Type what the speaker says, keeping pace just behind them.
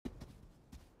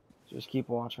Just keep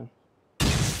watching.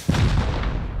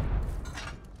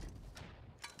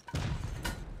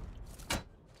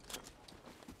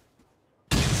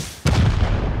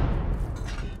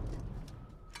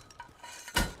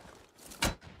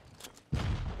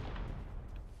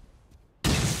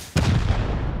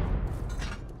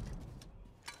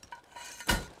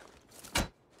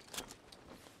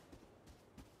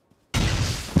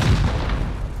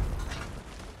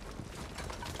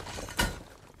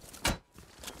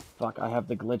 Fuck, I have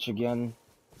the glitch again.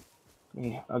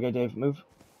 Okay, Dave, move.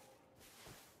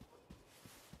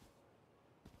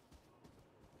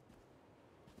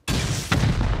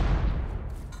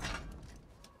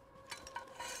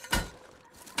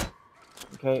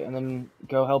 Okay, and then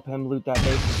go help him loot that base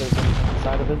if there's anything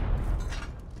inside of it.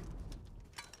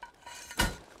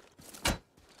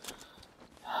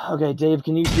 Okay, Dave,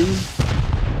 can you see?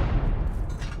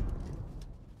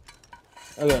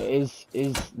 Okay,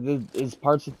 is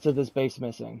parts to this base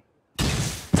missing?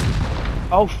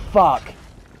 Oh fuck!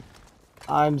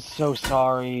 I'm so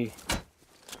sorry.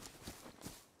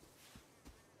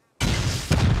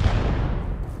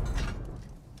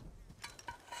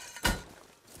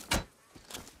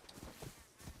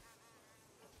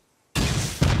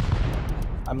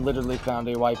 I'm literally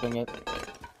Foundy wiping it.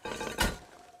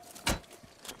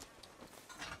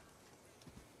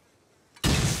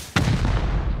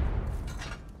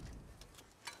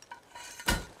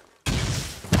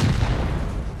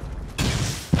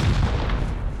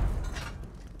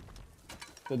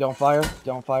 Okay, don't fire.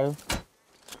 Don't fire.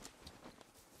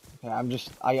 Okay,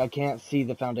 I can't see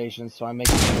the foundations, so I'm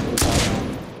making sure to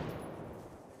fire.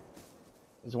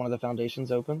 Is one of the foundations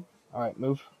open? Alright,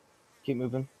 move. Keep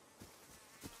moving.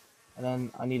 And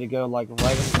then I need to go, like,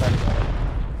 right inside of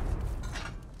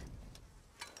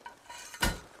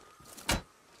it.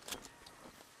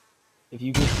 If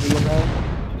you can see in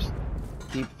there, just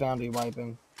keep Foundy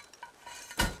wiping.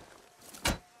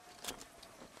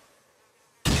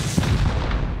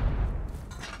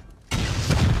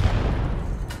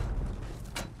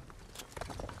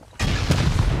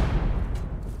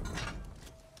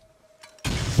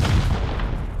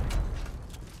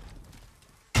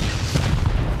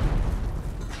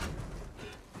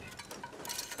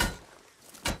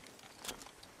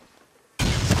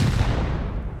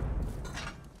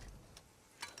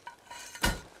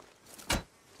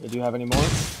 Okay, do you have any more?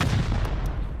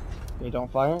 Okay,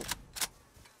 don't fire.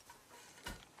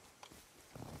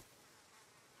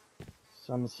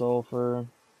 Some sulfur.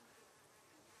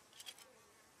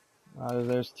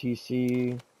 There's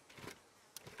TC.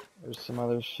 There's some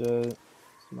other shit.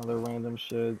 Some other random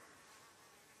shit.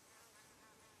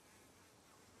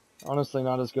 Honestly,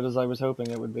 not as good as I was hoping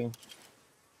it would be.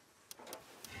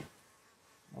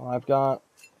 Well, I've got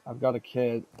a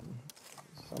kit.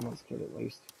 Someone's kit at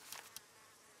least.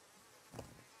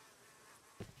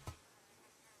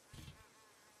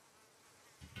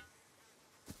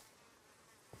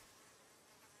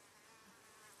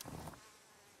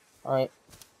 Alright,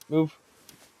 move.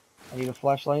 I need a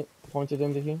flashlight pointed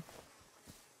into here.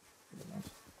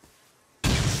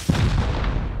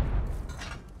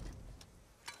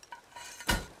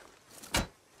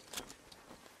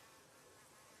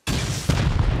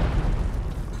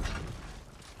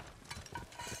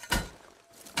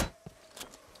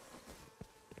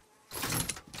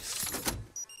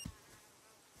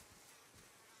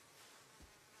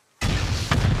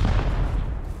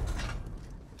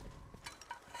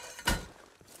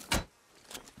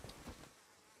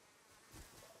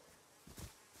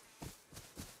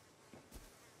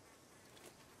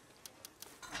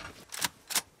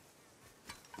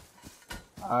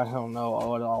 I don't know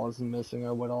what all is missing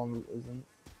or what all isn't.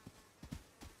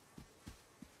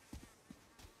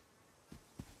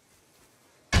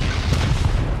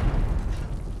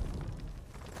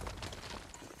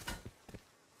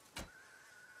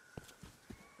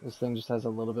 This thing just has a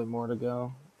little bit more to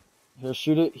go. Here,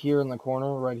 shoot it here in the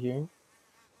corner, right here.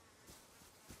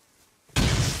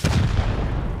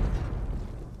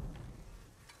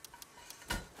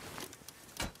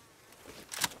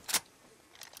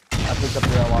 I picked up the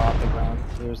LR off the ground.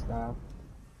 Here's that.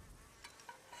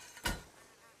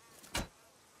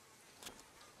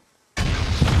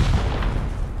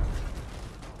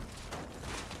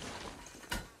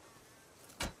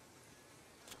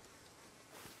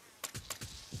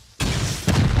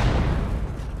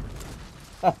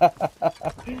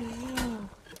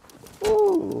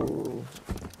 Ooh.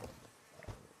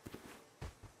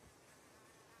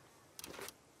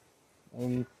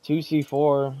 And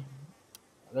 2C4.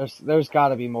 There's got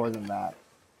to be more than that.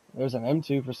 There's an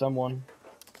M2 for someone.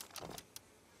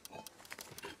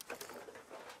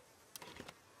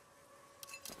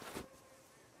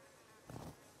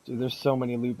 Dude, there's so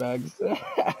many loot bags.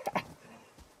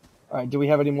 Alright, do we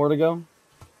have any more to go?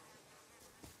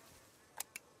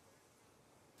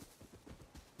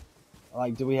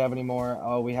 Like, do we have any more?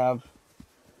 Oh, we have...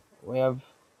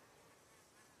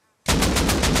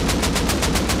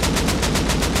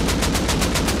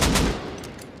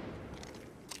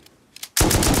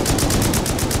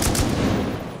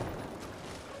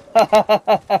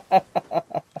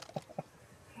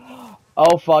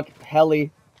 Oh, fuck.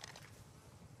 Heli.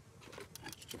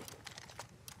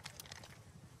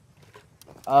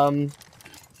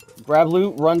 Grab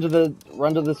loot, run to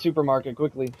the supermarket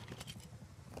quickly.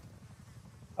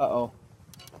 Uh-oh.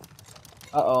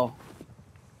 Uh-oh.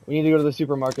 We need to go to the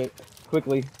supermarket.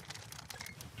 Quickly.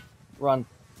 Run.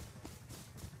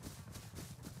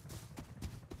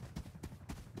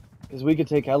 Because we could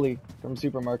take heli from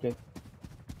supermarket.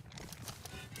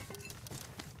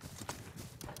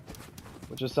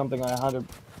 Which is something I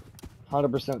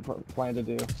 100% plan to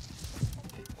do.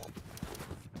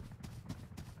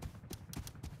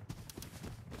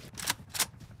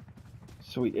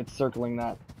 Sweet, it's circling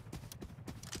that.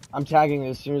 I'm tagging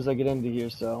it as soon as I get into here,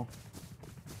 so...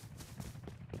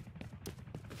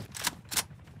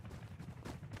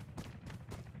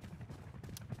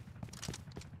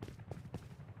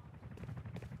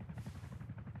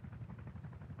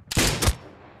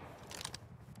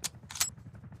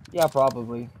 Yeah,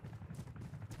 probably.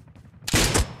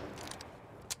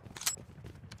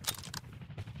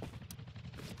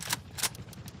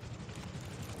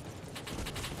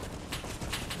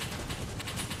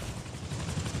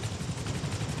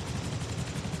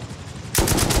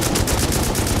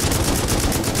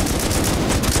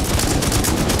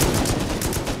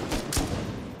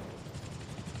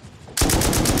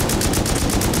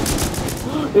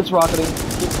 It's rocketing.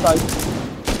 Get inside.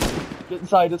 Get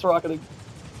inside, it's rocketing.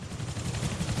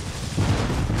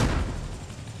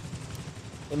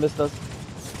 It missed us.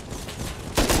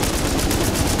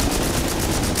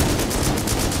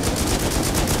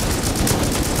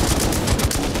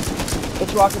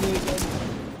 It's rocketing again.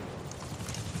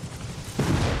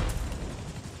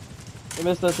 It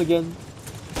missed us again.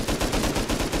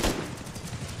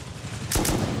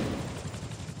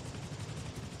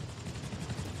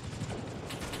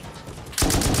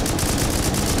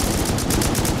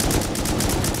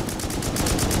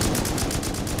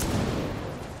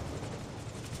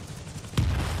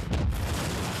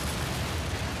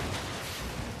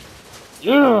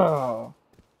 Yeah!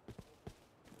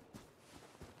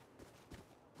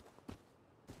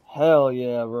 Hell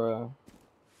yeah, bro.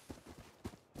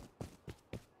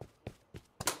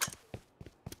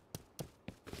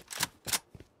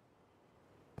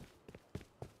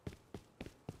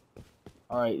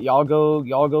 Alright, y'all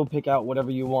go pick out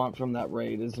whatever you want from that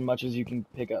raid, as much as you can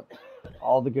pick up.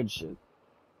 All the good shit.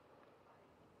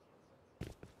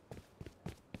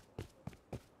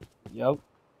 Yep.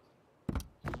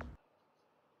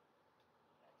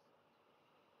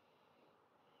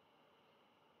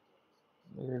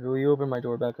 Will you open my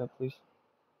door back up, please?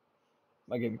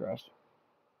 Am I getting crashed?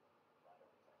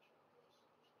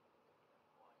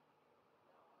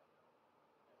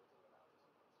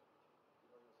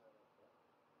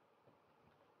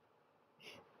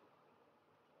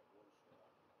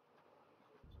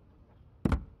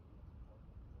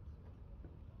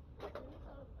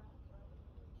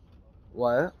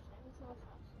 What?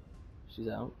 She's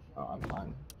out? Oh, I'm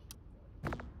fine.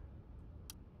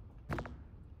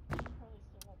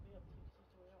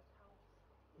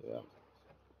 Yeah.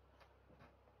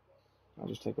 I'll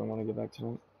just take one when I get back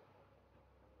tonight.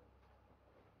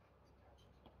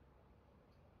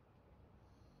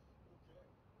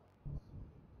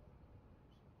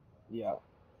 Yeah.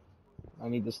 I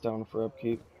need the stone for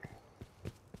upkeep.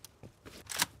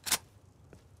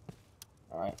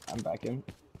 Alright, I'm back in.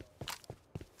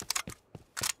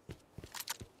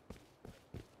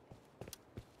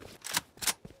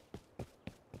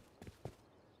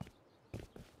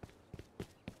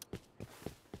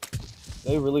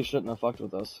 They really shouldn't have fucked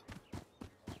with us.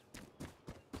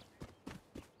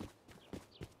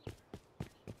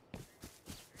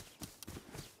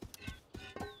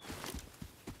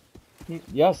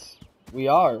 Yes, we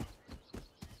are.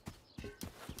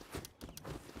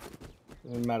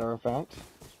 As a matter of fact.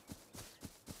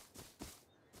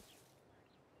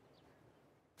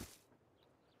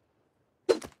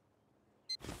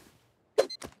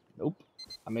 Nope.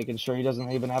 I'm making sure he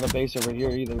doesn't even have a base over here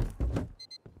either.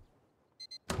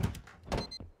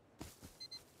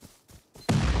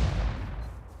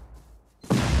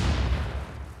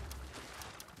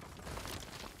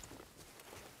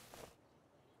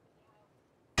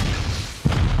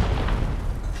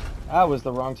 That was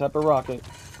the wrong type of rocket.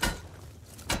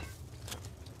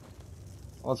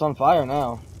 Well, it's on fire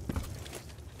now.